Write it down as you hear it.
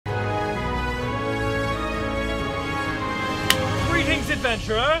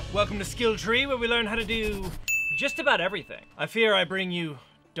adventurer! Welcome to Skill Tree, where we learn how to do just about everything. I fear I bring you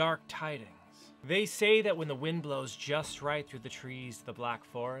dark tidings. They say that when the wind blows just right through the trees of the Black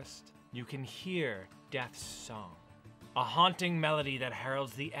Forest, you can hear Death's song. A haunting melody that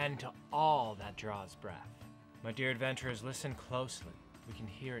heralds the end to all that draws breath. My dear adventurers, listen closely. We can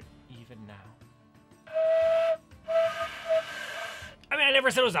hear it even now. I mean, I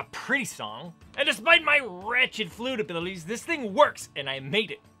never said it was a pretty song. And despite my wretched flute abilities, this thing works, and I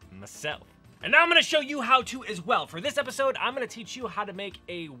made it myself. And now I'm gonna show you how to as well. For this episode, I'm gonna teach you how to make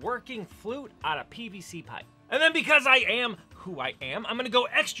a working flute out of PVC pipe. And then because I am who I am, I'm gonna go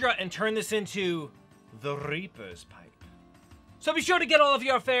extra and turn this into the Reaper's pipe. So be sure to get all of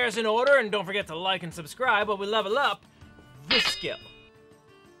your affairs in order, and don't forget to like and subscribe while we level up this skill.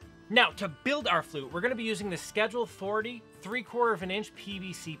 Now, to build our flute, we're gonna be using the Schedule 40 3/4 of an inch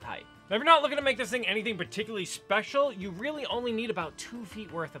PVC pipe. Now, if you're not looking to make this thing anything particularly special, you really only need about 2 feet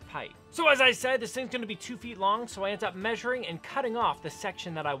worth of pipe. So as I said, this thing's gonna be 2 feet long, so I ended up measuring and cutting off the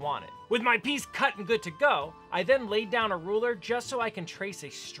section that I wanted. With my piece cut and good to go, I then laid down a ruler just so I can trace a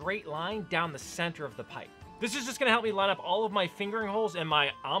straight line down the center of the pipe. This is just gonna help me line up all of my fingering holes and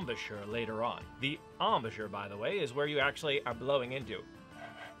my embouchure later on. The embouchure, by the way, is where you actually are blowing into.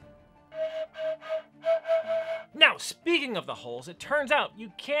 Now, speaking of the holes, it turns out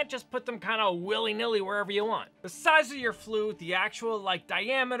you can't just put them kind of willy-nilly wherever you want. The size of your flute, the actual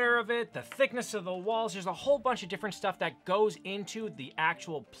diameter of it, the thickness of the walls, there's a whole bunch of different stuff that goes into the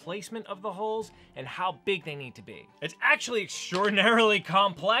actual placement of the holes and how big they need to be. It's actually extraordinarily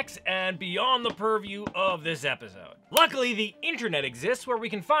complex and beyond the purview of this episode. Luckily, the internet exists where we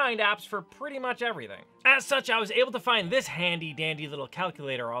can find apps for pretty much everything. As such, I was able to find this handy dandy little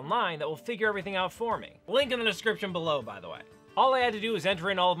calculator online that will figure everything out for me. Link in the description below, by the way. All I had to do is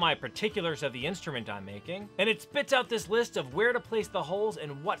enter in all of my particulars of the instrument I'm making, and it spits out this list of where to place the holes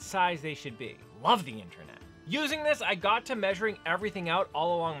and what size they should be. Love the internet. Using this, I got to measuring everything out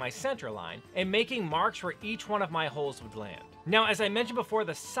all along my center line and making marks where each one of my holes would land. Now, as I mentioned before,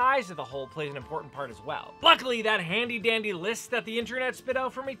 the size of the hole plays an important part as well. Luckily, that handy dandy list that the internet spit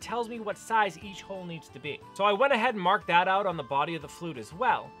out for me tells me what size each hole needs to be. So I went ahead and marked that out on the body of the flute as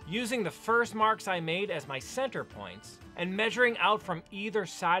well, using the first marks I made as my center points and measuring out from either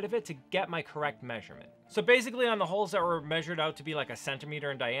side of it to get my correct measurement. So basically on the holes that were measured out to be like a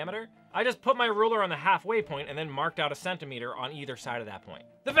centimeter in diameter, I just put my ruler on the halfway point and then marked out a centimeter on either side of that point.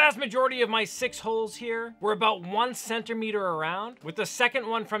 The vast majority of my 6 holes here were about 1 centimeter around, with the second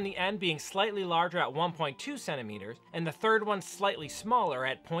one from the end being slightly larger at 1.2 centimeters, and the third one slightly smaller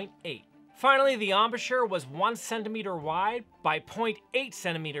at 0.8. Finally, the embouchure was 1 centimeter wide by 0.8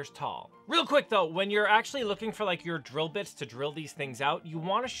 centimeters tall. Real quick though, when you're actually looking for your drill bits to drill these things out, you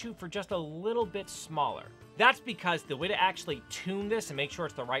want to shoot for just a little bit smaller. That's because the way to actually tune this and make sure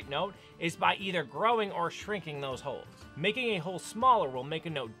it's the right note is by either growing or shrinking those holes. Making a hole smaller will make a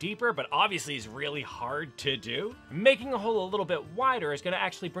note deeper, but obviously is really hard to do. Making a hole a little bit wider is going to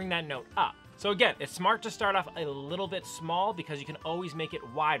actually bring that note up. So again, it's smart to start off a little bit small because you can always make it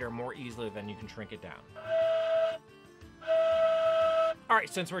wider more easily than you can shrink it down. All right,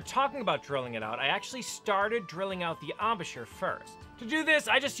 since we're talking about drilling it out, I actually started drilling out the embouchure first. To do this,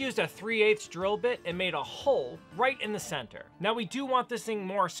 I just used a 3/8 drill bit and made a hole right in the center. Now we do want this thing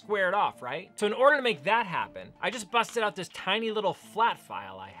more squared off, right? So in order to make that happen, I just busted out this tiny little flat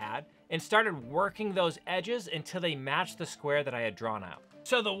file I had and started working those edges until they matched the square that I had drawn out.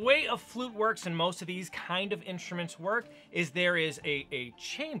 So the way a flute works and most of these kind of instruments work is there is a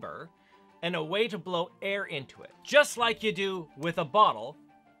chamber and a way to blow air into it, just like you do with a bottle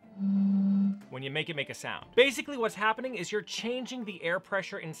when you make it make a sound. Basically what's happening is you're changing the air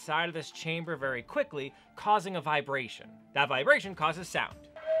pressure inside of this chamber very quickly, causing a vibration. That vibration causes sound.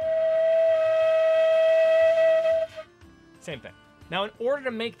 Same thing. Now, in order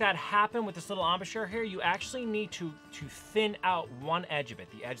to make that happen with this little embouchure here, you actually need to thin out one edge of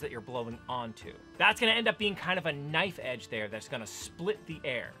it, the edge that you're blowing onto. That's gonna end up being kind of a knife edge there that's gonna split the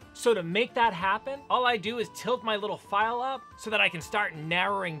air. So to make that happen, all I do is tilt my little file up so that I can start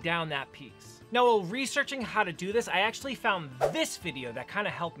narrowing down that piece. Now, while researching how to do this, I actually found this video that kind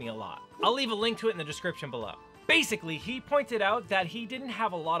of helped me a lot. I'll leave a link to it in the description below. Basically, he pointed out that he didn't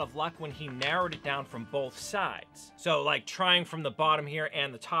have a lot of luck when he narrowed it down from both sides. So trying from the bottom here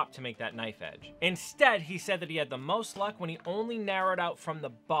and the top to make that knife edge. Instead, he said that he had the most luck when he only narrowed out from the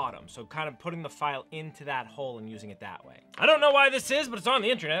bottom. So kind of putting the file into that hole and using it that way. I don't know why this is, but it's on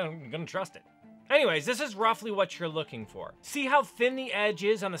the internet. I'm gonna trust it. Anyways, this is roughly what you're looking for. See how thin the edge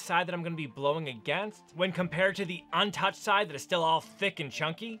is on the side that I'm gonna be blowing against when compared to the untouched side that is still all thick and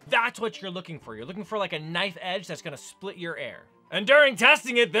chunky? That's what you're looking for. You're looking for like a knife edge that's gonna split your air. And during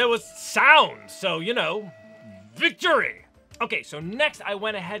testing it, there was sound, so, you know, victory! Okay, so next I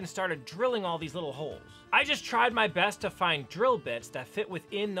went ahead and started drilling all these little holes. I just tried my best to find drill bits that fit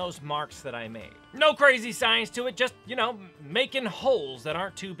within those marks that I made. No crazy science to it, just, you know, making holes that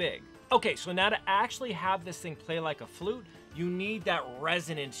aren't too big. Okay, so now to actually have this thing play like a flute, you need that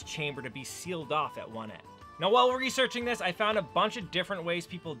resonance chamber to be sealed off at one end. Now, while researching this, I found a bunch of different ways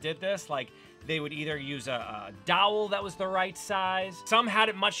people did this. Like, they would either use a dowel that was the right size. Some had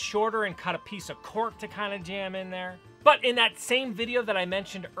it much shorter and cut a piece of cork to kind of jam in there. But in that same video that I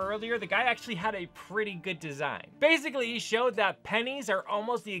mentioned earlier, the guy actually had a pretty good design. Basically, he showed that pennies are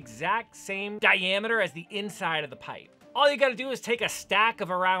almost the exact same diameter as the inside of the pipe. All you gotta do is take a stack of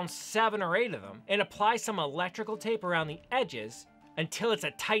around 7 or 8 of them and apply some electrical tape around the edges until it's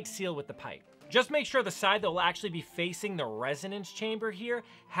a tight seal with the pipe. Just make sure the side that will actually be facing the resonance chamber here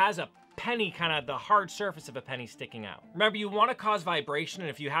has a penny, kind of the hard surface of a penny sticking out. Remember, you want to cause vibration, and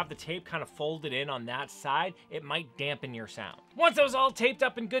if you have the tape kind of folded in on that side, it might dampen your sound. Once it was all taped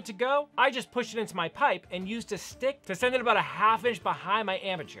up and good to go, I just pushed it into my pipe and used a stick to send it about a ½ inch behind my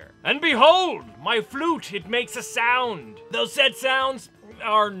armature. And behold, my flute, it makes a sound. Those said sounds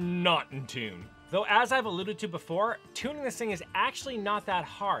are not in tune. Though, as I've alluded to before, tuning this thing is actually not that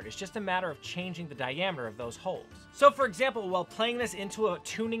hard. It's just a matter of changing the diameter of those holes. So for example, while playing this into a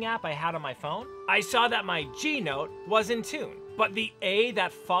tuning app I had on my phone, I saw that my G note was in tune, but the A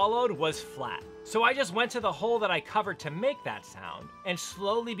that followed was flat. So I just went to the hole that I covered to make that sound and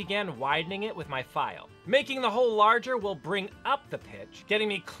slowly began widening it with my file. Making the hole larger will bring up the pitch, getting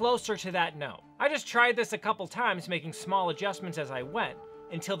me closer to that note. I just tried this a couple times, making small adjustments as I went,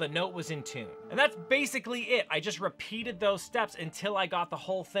 until the note was in tune. And that's basically it. I just repeated those steps until I got the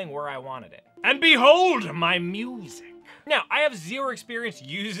whole thing where I wanted it. And behold, my music. Now, I have zero experience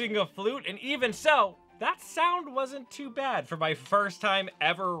using a flute, and even so, that sound wasn't too bad for my first time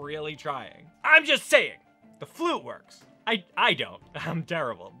ever really trying. I'm just saying, the flute works. I don't, I'm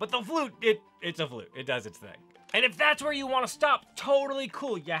terrible. But the flute, it's a flute, it does its thing. And if that's where you want to stop, totally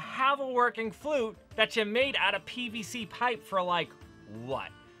cool. You have a working flute that you made out of PVC pipe for like, what?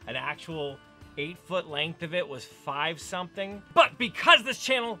 An actual 8-foot length of it was 5 something? But because this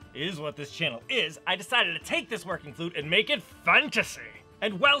channel is what this channel is, I decided to take this working flute and make it fantasy.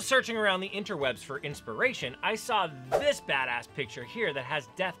 And while searching around the interwebs for inspiration, I saw this badass picture here that has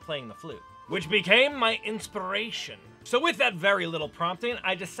Death playing the flute, which became my inspiration. So with that very little prompting,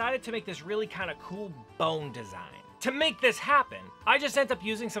 I decided to make this really kind of cool bone design. To make this happen, I just ended up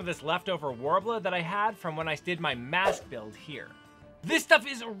using some of this leftover warbler that I had from when I did my mask build here. This stuff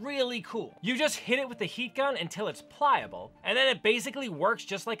is really cool. You just hit it with the heat gun until it's pliable, and then it basically works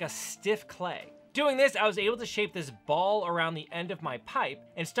just like a stiff clay. Doing this, I was able to shape this ball around the end of my pipe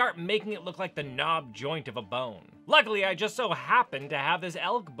and start making it look like the knob joint of a bone. Luckily, I just so happened to have this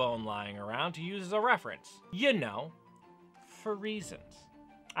elk bone lying around to use as a reference. You know, for reasons.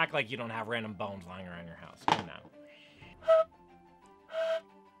 Act like you don't have random bones lying around your house. Come now.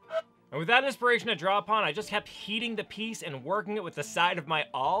 And with that inspiration to draw upon, I just kept heating the piece and working it with the side of my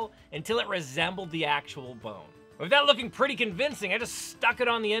awl until it resembled the actual bone. With that looking pretty convincing, I just stuck it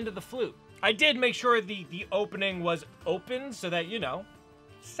on the end of the flute. I did make sure the opening was open so that, you know,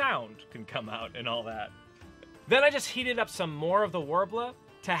 sound can come out and all that. Then I just heated up some more of the warbler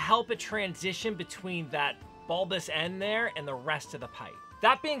to help it transition between that bulbous end there and the rest of the pipe.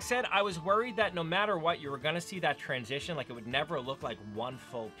 That being said, I was worried that no matter what, you were gonna see that transition, like it would never look like one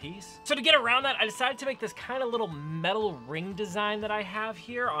full piece. So to get around that, I decided to make this kind of little metal ring design that I have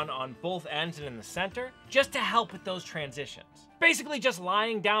here on both ends and in the center, just to help with those transitions. Basically just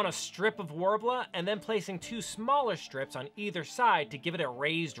lying down a strip of warbler and then placing 2 smaller strips on either side to give it a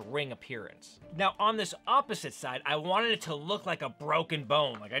raised ring appearance. Now on this opposite side, I wanted it to look like a broken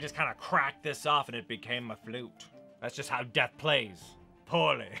bone, like I just kind of cracked this off and it became my flute. That's just how Death plays.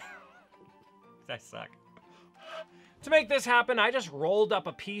 Poorly. I suck. To make this happen, I just rolled up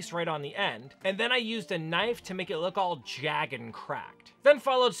a piece right on the end, and then I used a knife to make it look all jagged and cracked. Then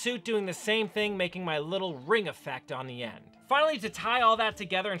followed suit doing the same thing, making my little ring effect on the end. Finally, to tie all that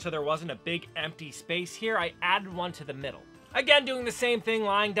together and so there wasn't a big empty space here, I added one to the middle. Again, doing the same thing,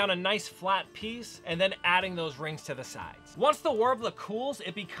 lying down a nice flat piece, and then adding those rings to the sides. Once the warbler cools,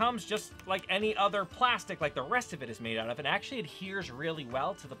 it becomes just like any other plastic like the rest of it is made out of, and actually adheres really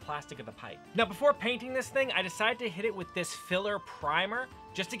well to the plastic of the pipe. Now, before painting this thing, I decided to hit it with this filler primer,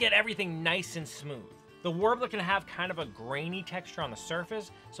 just to get everything nice and smooth. The warbler can have kind of a grainy texture on the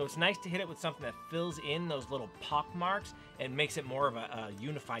surface, so it's nice to hit it with something that fills in those little pock marks and makes it more of a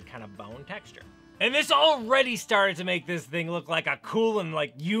unified kind of bone texture. And this already started to make this thing look like a cool and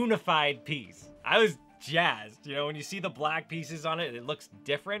like unified piece. I was jazzed. You know, when you see the black pieces on it, it looks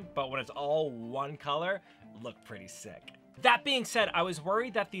different, but when it's all one color, it looked pretty sick. That being said, I was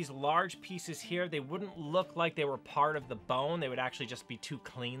worried that these large pieces here, they wouldn't look like they were part of the bone. They would actually just be too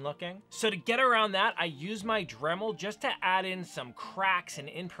clean looking. So to get around that, I used my Dremel just to add in some cracks and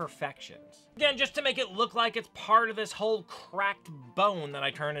imperfections. Again, just to make it look like it's part of this whole cracked bone that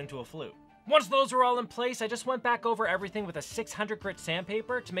I turned into a flute. Once those were all in place, I just went back over everything with a 600 grit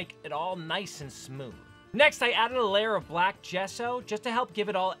sandpaper to make it all nice and smooth. Next, I added a layer of black gesso just to help give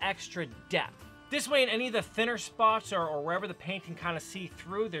it all extra depth. This way, in any of the thinner spots or wherever the paint can kind of see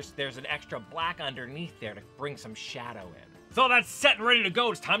through, there's an extra black underneath there to bring some shadow in. With all that set and ready to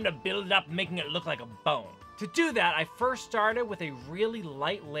go, it's time to build it up, making it look like a bone. To do that, I first started with a really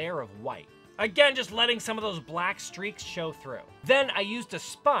light layer of white. Again, just letting some of those black streaks show through. Then I used a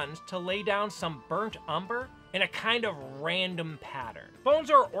sponge to lay down some burnt umber in a kind of random pattern.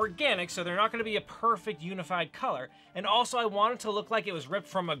 Bones are organic, so they're not gonna be a perfect unified color, and also I wanted to look like it was ripped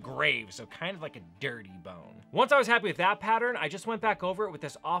from a grave, so kind of like a dirty bone. Once I was happy with that pattern, I just went back over it with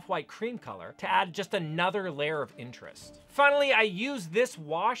this off-white cream color to add just another layer of interest. Finally, I used this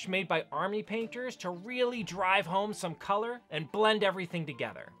wash made by army painters to really drive home some color and blend everything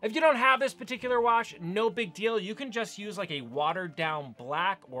together. If you don't have this particular wash, no big deal. You can just use like a watered down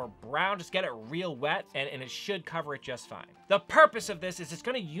black or brown, just get it real wet, and it should cover it just fine. The purpose of this is it's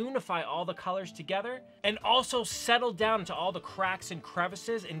gonna unify all the colors together and also settle down into all the cracks and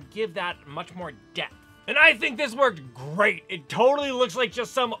crevices and give that much more depth. And I think this worked great. It totally looks like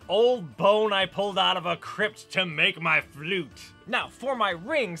just some old bone I pulled out of a crypt to make my flute. Now, for my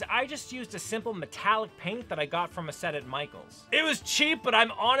rings, I just used a simple metallic paint that I got from a set at Michael's. It was cheap, but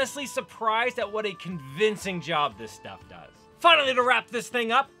I'm honestly surprised at what a convincing job this stuff does. Finally, to wrap this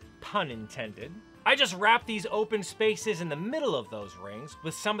thing up, pun intended, I just wrapped these open spaces in the middle of those rings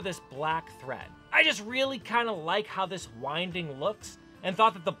with some of this black thread. I just really kind of like how this winding looks, and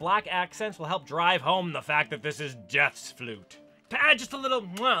thought that the black accents will help drive home the fact that this is Death's flute. To add just a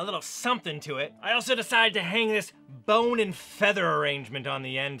little something to it, I also decided to hang this bone and feather arrangement on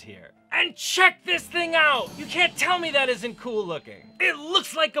the end here. And check this thing out! You can't tell me that isn't cool looking. It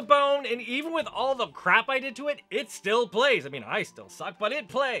looks like a bone, and even with all the crap I did to it, it still plays. I mean, I still suck, but it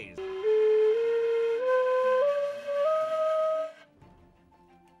plays.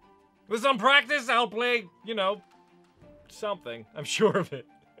 With some practice, I'll play, you know, something. I'm sure of it.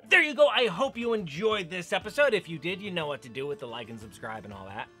 There you go. I hope you enjoyed this episode. If you did, you know what to do with the like and subscribe and all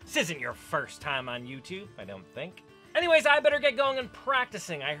that. This isn't your first time on YouTube, I don't think. Anyways, I better get going and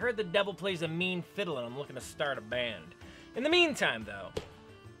practicing. I heard the devil plays a mean fiddle and I'm looking to start a band. In the meantime, though,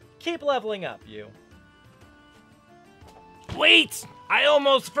 keep leveling up, you. Wait! I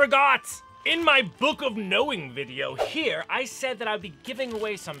almost forgot! In my Book of Knowing video here, I said that I'd be giving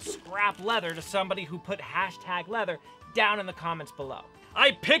away some scrap leather to somebody who put #leather down in the comments below.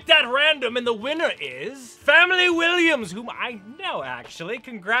 I picked at random and the winner is Family Williams, whom I know actually.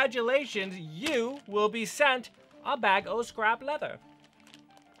 Congratulations, you will be sent a bag of scrap leather.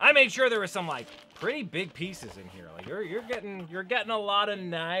 I made sure there were some like pretty big pieces in here. Like you're getting a lot of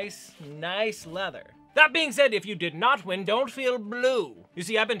nice leather. That being said, if you did not win, don't feel blue. You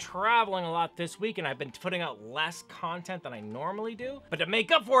see, I've been traveling a lot this week and I've been putting out less content than I normally do. But to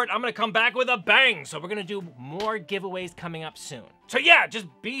make up for it, I'm gonna come back with a bang. So we're gonna do more giveaways coming up soon. So yeah, just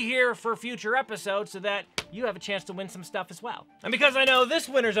be here for future episodes so that you have a chance to win some stuff as well. And because I know this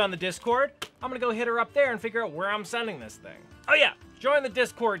winner's on the Discord, I'm gonna go hit her up there and figure out where I'm sending this thing. Oh yeah, join the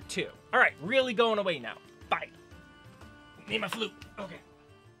Discord too. All right, really going away now. Bye. Need my flute, okay.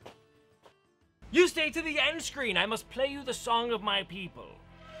 You stay to the end screen. I must play you the song of my people.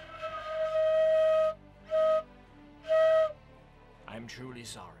 I'm truly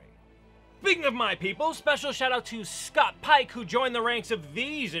sorry. Speaking of my people, special shout out to Scott Pike, who joined the ranks of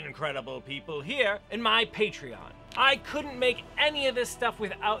these incredible people here in my Patreon. I couldn't make any of this stuff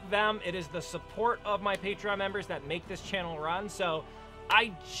without them. It is the support of my Patreon members that make this channel run, so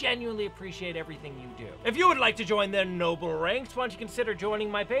I genuinely appreciate everything you do. If you would like to join the noble ranks, why don't you consider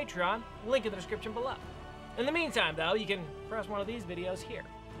joining my Patreon? Link in the description below. In the meantime, though, you can press one of these videos here.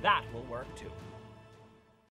 That will work too.